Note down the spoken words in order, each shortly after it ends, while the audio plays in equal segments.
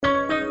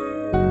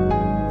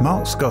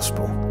Mark's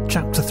Gospel,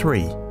 chapter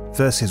 3,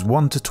 verses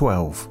 1 to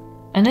 12.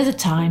 Another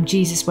time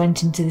Jesus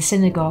went into the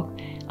synagogue,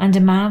 and a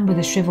man with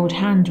a shriveled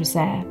hand was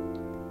there.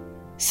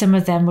 Some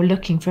of them were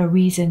looking for a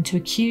reason to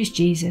accuse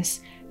Jesus,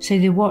 so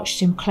they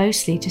watched him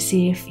closely to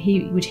see if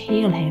he would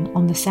heal him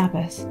on the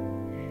Sabbath.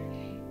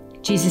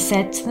 Jesus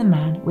said to the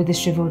man with the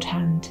shriveled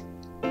hand,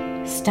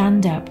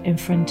 "Stand up in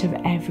front of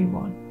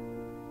everyone."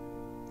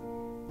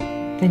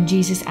 Then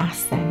Jesus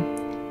asked them,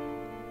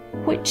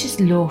 "Which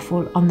is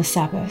lawful on the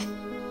Sabbath?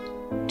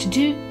 To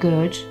do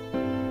good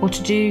or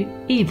to do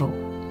evil?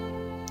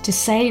 To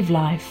save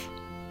life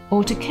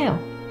or to kill?"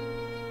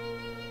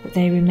 But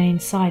they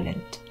remained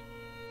silent.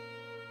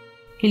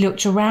 He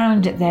looked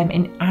around at them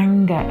in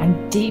anger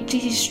and, deeply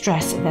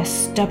distressed at their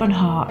stubborn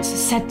hearts,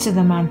 said to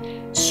the man,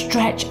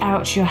 "Stretch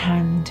out your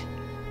hand."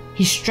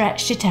 He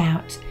stretched it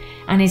out,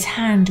 and his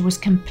hand was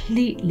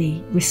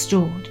completely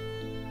restored.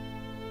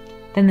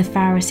 Then the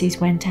Pharisees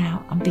went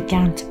out and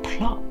began to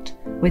plot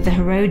with the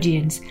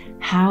Herodians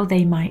how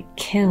they might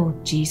kill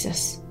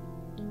Jesus.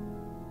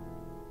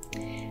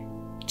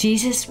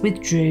 Jesus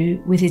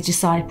withdrew with his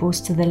disciples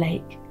to the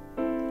lake,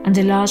 and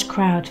a large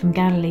crowd from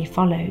Galilee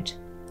followed.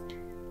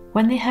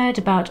 When they heard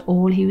about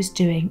all he was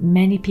doing,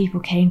 many people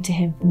came to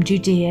him from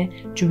Judea,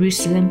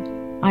 Jerusalem,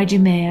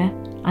 Idumea,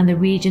 and the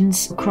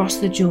regions across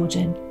the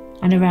Jordan,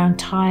 and around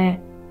Tyre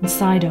and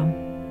Sidon.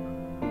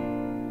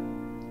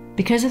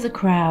 Because of the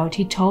crowd,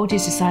 he told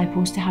his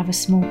disciples to have a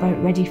small boat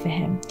ready for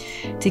him,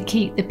 to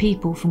keep the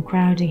people from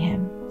crowding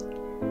him.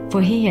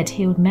 For he had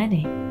healed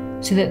many,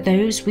 so that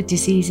those with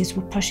diseases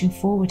were pushing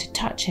forward to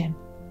touch him.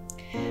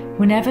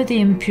 Whenever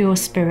the impure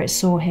spirits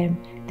saw him,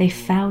 they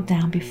fell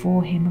down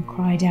before him and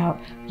cried out,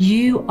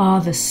 "You are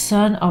the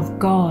Son of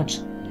God."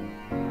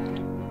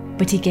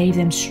 But he gave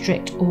them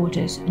strict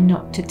orders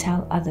not to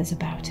tell others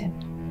about him.